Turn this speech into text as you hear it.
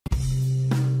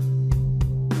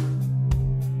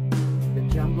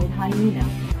find them.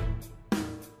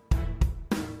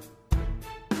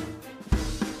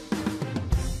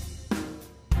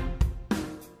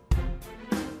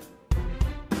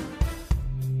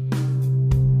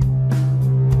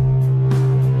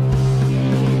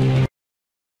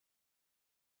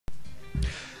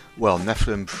 Well,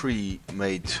 NephilimFree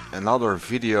made another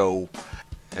video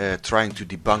trying to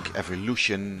debunk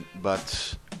evolution,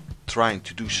 but trying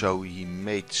to do so he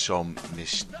made some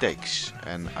mistakes,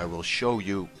 and I will show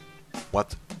you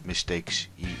what mistakes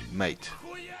he made.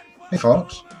 Hey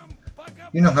folks,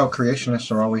 you know how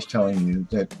creationists are always telling you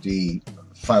that the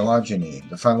phylogeny,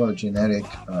 the phylogenetic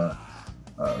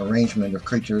arrangement of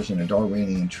creatures in a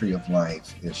Darwinian tree of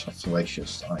life is a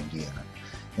fallacious idea,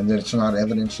 and that it's not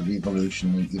evidence of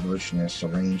evolution. The evolutionists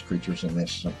arrange creatures in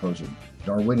this supposed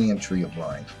Darwinian tree of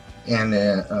life, and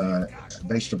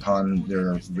based upon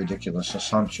their ridiculous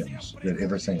assumptions that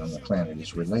everything on the planet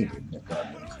is related, that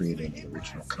God may create any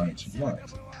original kinds of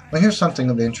life. Well, here's something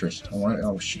of interest.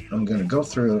 I'm going to go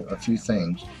through a few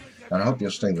things, and I hope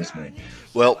you'll stay with me.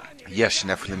 Well, yes,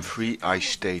 NephilimFree, I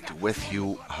stayed with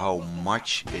you. How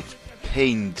much it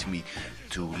pained me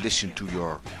to listen to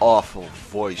your awful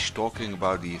voice talking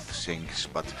about these things,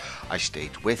 but I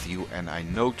stayed with you and I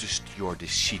noticed your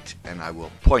deceit, and I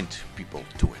will point people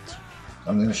to it.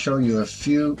 I'm going to show you a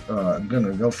few, I'm going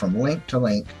to go from link to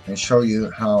link and show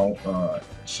you how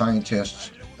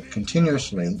scientists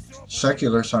continuously,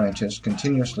 secular scientists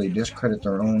continuously discredit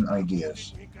their own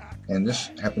ideas. And this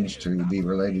happens to be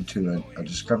related to a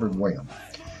discovered whale.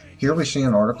 Here we see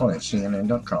an article at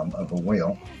CNN.com of a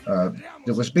whale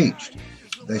that was beached.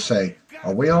 They say,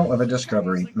 a whale of a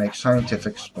discovery makes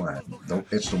scientific splat.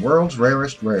 It's the world's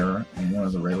rarest rare and one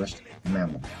of the rarest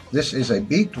mammals. This is a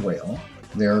beaked whale.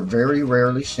 They're very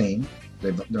rarely seen.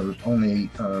 There are only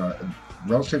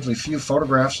relatively few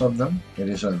photographs of them. It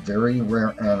is a very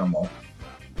rare animal.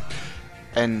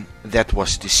 And that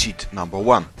was deceit number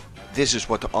one. This is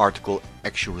what the article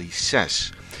actually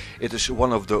says. It is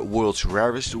one of the world's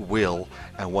rarest whale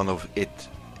and one of its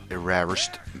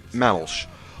rarest mammals.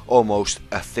 Almost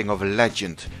a thing of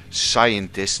legend.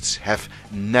 Scientists have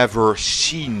never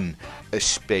seen a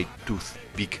spade-toothed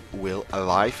beaked whale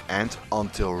alive, and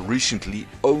until recently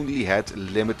only had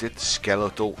limited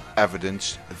skeletal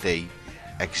evidence they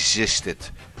existed.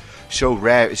 So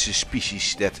rare is the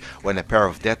species that when a pair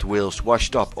of dead whales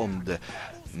washed up on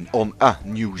a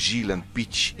New Zealand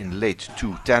beach in late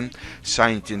 2010,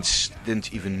 scientists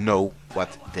didn't even know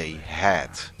what they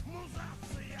had.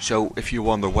 So if you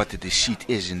wonder what the deceit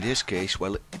is in this case,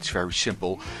 well, it's very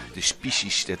simple. The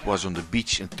species that was on the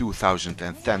beach in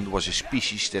 2010 was a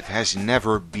species that has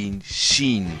never been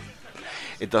seen.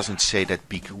 It doesn't say that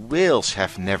beaked whales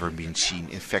have never been seen.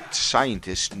 In fact,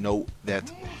 scientists know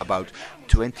that about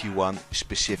 21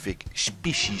 specific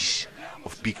species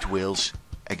of beaked whales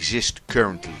exist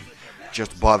currently.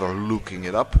 Just bother looking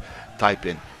it up, type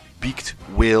in beaked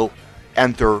whale,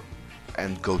 enter,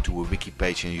 and go to a wiki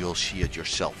page and you'll see it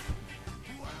yourself.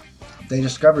 They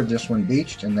discovered this one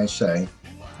beached, and they say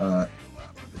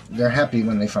they're happy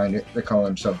when they find it. They call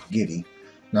themselves giddy.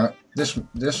 Now this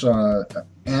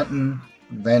Anton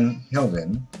Van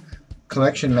Helden,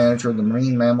 collection manager of the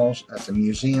marine mammals at the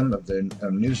Museum of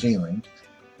New Zealand,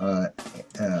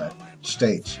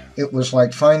 states, it was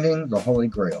like finding the Holy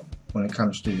Grail when it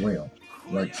comes to whales,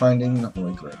 like finding the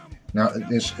Holy Grail. Now,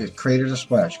 it created a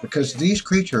splash because these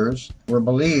creatures were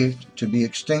believed to be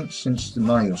extinct since the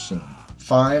Miocene,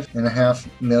 5.5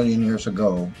 million years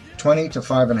ago, 20 to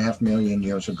 5.5 million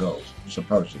years ago,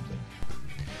 supposedly.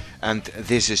 And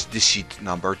this is deceit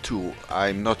number two.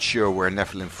 I'm not sure where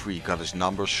NephilimFree got his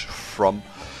numbers from.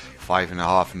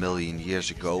 5.5 million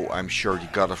years ago. I'm sure he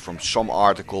got it from some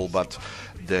article, but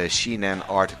the CNN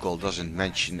article doesn't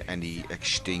mention any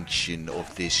extinction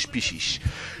of this species.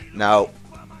 Now,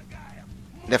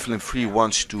 NephilimFree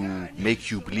wants to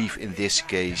make you believe in this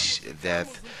case that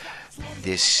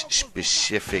this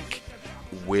specific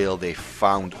whale they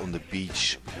found on the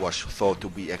beach was thought to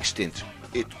be extinct.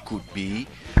 It could be,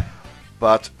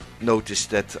 but notice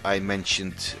that I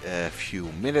mentioned a few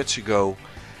minutes ago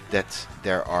that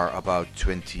there are about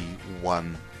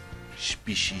 21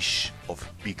 species of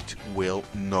beaked whale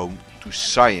known to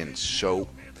science. So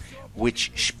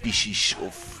which species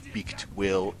of beaked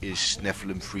whale is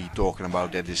NephilimFree talking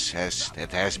about that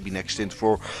has been extinct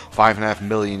for 5.5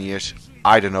 million years?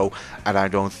 I don't know, and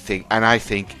I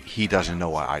think he doesn't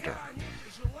know either.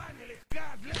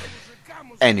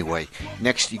 Anyway,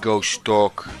 next he goes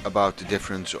talk about the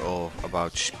difference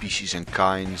about species and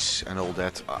kinds and all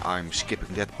that. I'm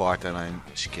skipping that part and I'm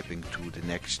skipping to the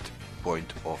next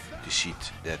point of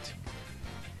deceit that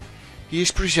he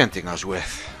is presenting us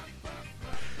with.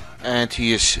 And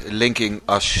he is linking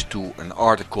us to an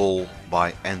article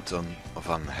by Anton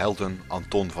Van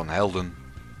Helden.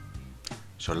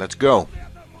 So let's go.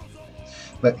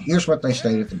 But here's what they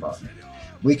state at the bottom.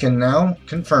 We can now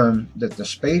confirm that the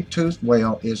spade-toothed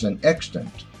whale is an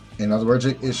extant. In other words,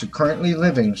 it is a currently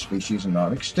living species and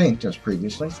not extinct as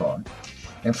previously thought.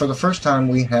 And for the first time,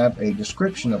 we have a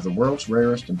description of the world's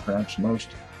rarest and perhaps most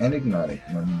enigmatic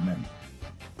marine mammal.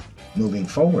 Moving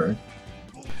forward.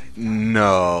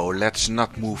 No, let's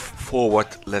not move forward.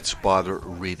 Let's bother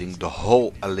reading the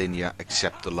whole alinea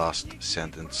except the last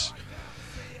sentence.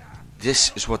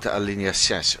 This is what the alinea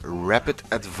says. Rapid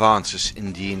advances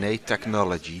in DNA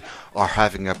technology are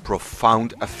having a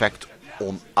profound effect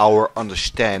on our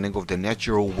understanding of the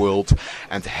natural world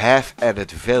and have added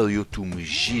value to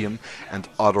museum and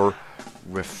other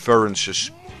reference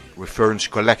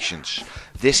collections.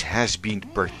 This has been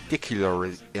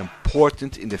particularly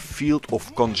important in the field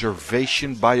of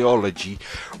conservation biology,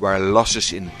 where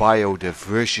losses in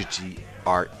biodiversity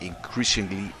are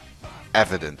increasingly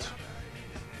evident.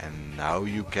 And now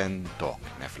you can talk,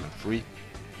 NephilimFree.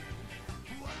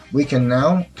 We can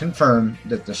now confirm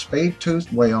that the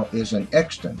spade-toothed whale is an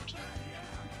extant.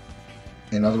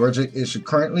 In other words, it is a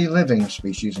currently living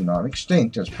species and not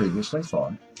extinct as previously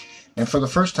thought. And for the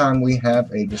first time, we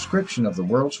have a description of the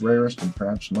world's rarest and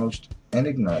perhaps most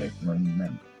enigmatic marine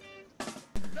mammal.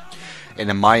 And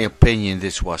in my opinion,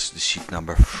 this was deceit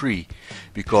number 3,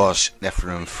 because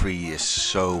NephilimFree is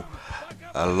so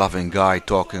a loving guy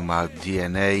talking about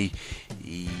DNA.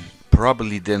 He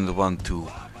probably didn't want to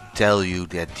tell you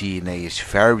that DNA is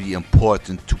very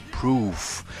important to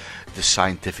prove the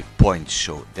scientific points,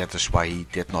 so that is why he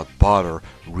did not bother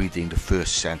reading the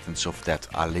first sentence of that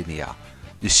alinea.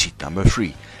 Deceit number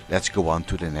 3. Let's go on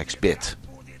to the next bit.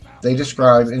 They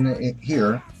describe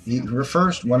here, he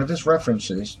refers, one of his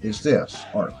references is this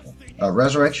article,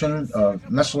 Resurrection of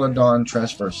Megalodon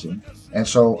transversing. And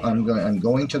so I'm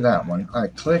going to that one. I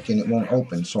click and it won't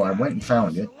open, so I went and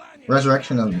found it.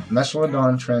 Resurrection of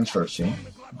Megalodon transversing,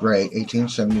 Gray,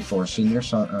 1874, senior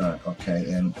son.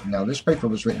 Okay, and now this paper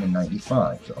was written in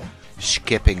 95, so.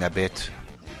 Skipping a bit.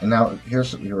 And now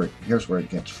here's where it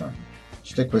gets fun.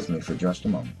 Stick with me for just a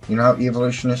moment. You know how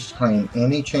evolutionists claim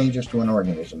any changes to an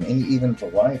organism, any even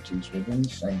varieties within the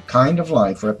same kind of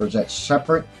life, represent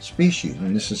separate species,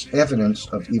 and this is evidence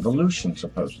of evolution,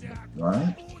 supposedly,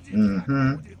 right?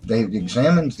 They've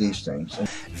examined these things.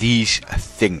 These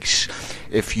things.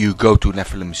 If you go to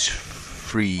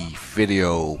NephilimFree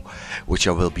video, which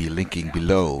I will be linking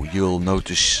below, you'll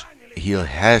notice he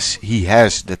has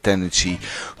the tendency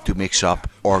to mix up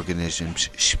organisms,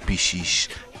 species,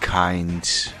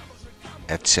 kinds,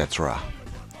 etc.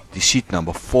 Deceit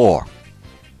number 4,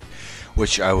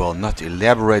 which I will not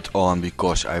elaborate on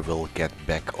because I will get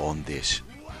back on this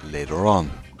later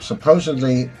on.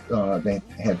 Supposedly they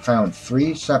had found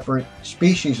 3 separate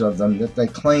species of them that they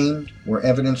claimed were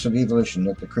evidence of evolution,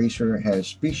 that the creature has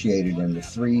speciated into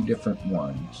 3 different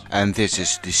ones. And this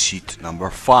is deceit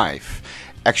number 5.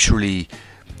 Actually,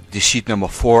 deceit number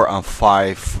 4 and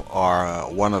 5 are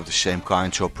one of the same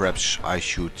kind, so perhaps I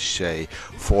should say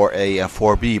 4A and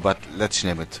 4B, but let's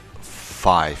name it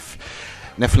 5.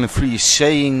 NephilimFree is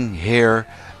saying here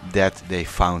that they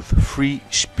found 3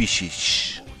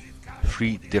 species,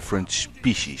 3 different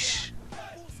species.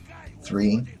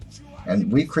 3,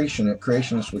 and we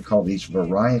creationists would call these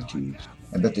varieties.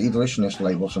 I bet the evolutionist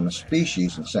labels them a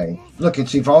species and say, look,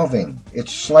 it's evolving.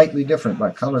 It's slightly different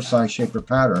by color, size, shape, or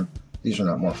pattern. These are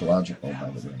not morphological, by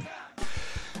the way.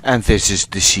 And this is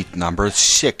deceit number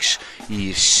 6. He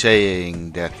is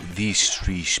saying that these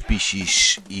 3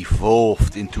 species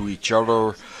evolved into each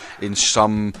other in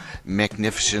some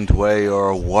magnificent way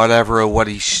or whatever, what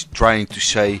he's trying to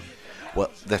say.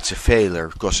 Well, that's a failure,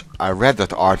 because I read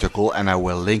that article and I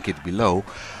will link it below,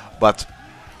 but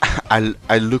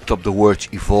I looked up the words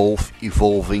evolve,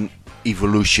 evolving,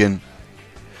 evolution.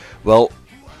 Well,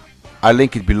 I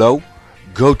link it below.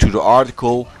 Go to the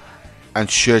article and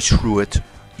search through it.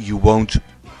 You won't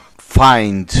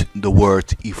find the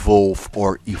word evolve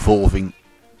or evolving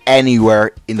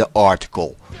anywhere in the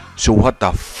article. So what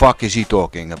the fuck is he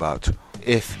talking about?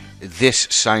 If this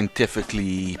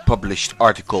scientifically published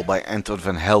article by Anton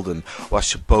Van Helden was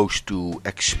supposed to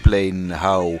explain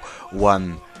how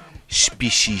one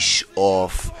species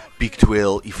of beaked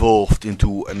whale evolved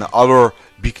into another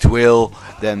beaked whale,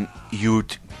 then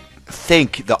you'd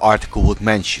think the article would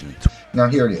mention it. Now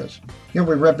here it is. Here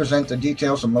we represent the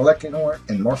details of molecular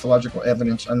and morphological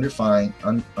evidence unifying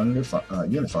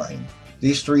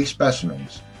these 3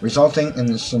 specimens, resulting in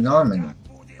the synonymy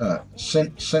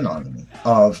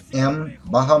of M.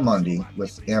 bahamundi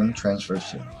with M.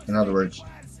 transversi. In other words,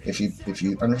 If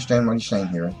you understand what he's saying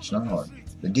here, it's not hard.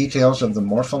 The details of the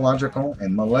morphological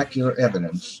and molecular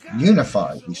evidence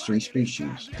unify these three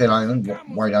species: Pitt Island,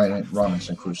 White Island,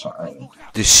 Robinson Crusoe Island.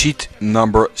 Deceit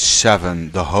number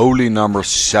 7, the holy number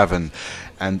 7,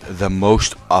 and the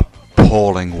most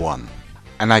appalling one.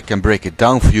 And I can break it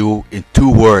down for you in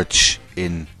 2 words,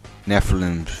 in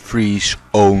NephilimFrees'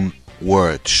 own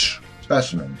words.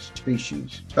 Specimens,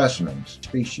 species, specimens,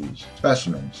 species,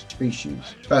 specimens,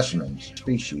 species, specimens,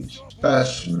 species,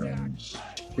 specimens,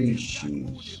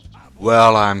 species.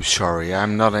 Well, I'm sorry,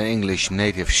 I'm not an English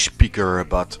native speaker,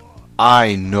 but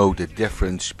I know the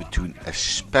difference between a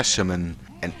specimen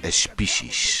and a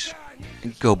species.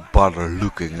 And go bother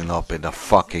looking it up in the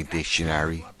fucking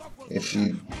dictionary. If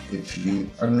you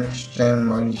understand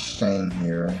what he's saying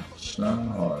here, it's not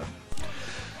hard.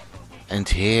 And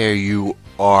here you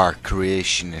are,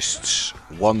 creationists,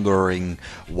 wondering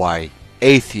why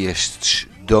atheists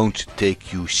don't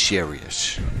take you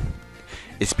serious.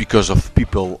 It's because of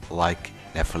people like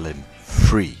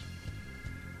NephilimFree.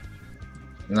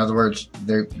 In other words,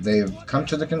 they've come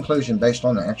to the conclusion, based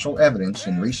on the actual evidence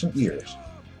in recent years,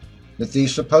 that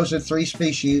these supposed 3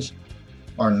 species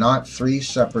are not 3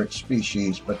 separate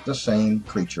species, but the same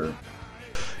creature.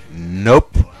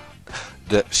 Nope.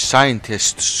 The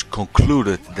scientists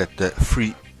concluded that the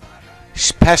 3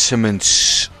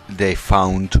 specimens they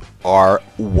found are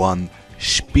one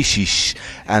species,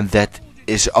 and that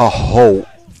is a whole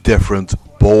different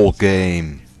ball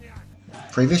game.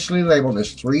 Previously labeled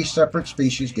as 3 separate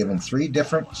species, given 3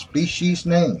 different species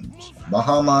names: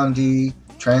 Bahamandi,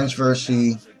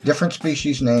 Transversi, different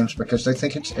species names because they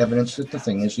think it's evidence that the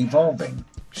thing is evolving.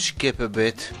 Skip a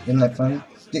bit. Isn't that funny?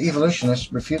 The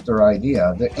evolutionists refute their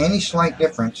idea that any slight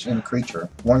difference in a creature,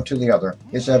 one to the other,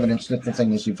 is evidence that the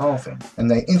thing is evolving.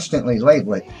 And they instantly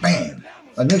label it, bam,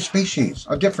 a new species,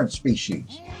 a different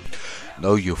species.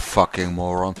 No, you fucking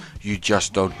moron. You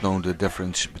just don't know the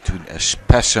difference between a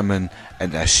specimen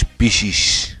and a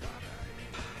species.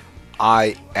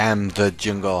 I am the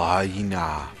jungle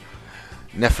hyena.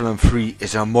 NephilimFree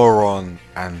is a moron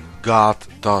and God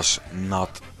does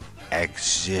not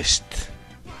exist.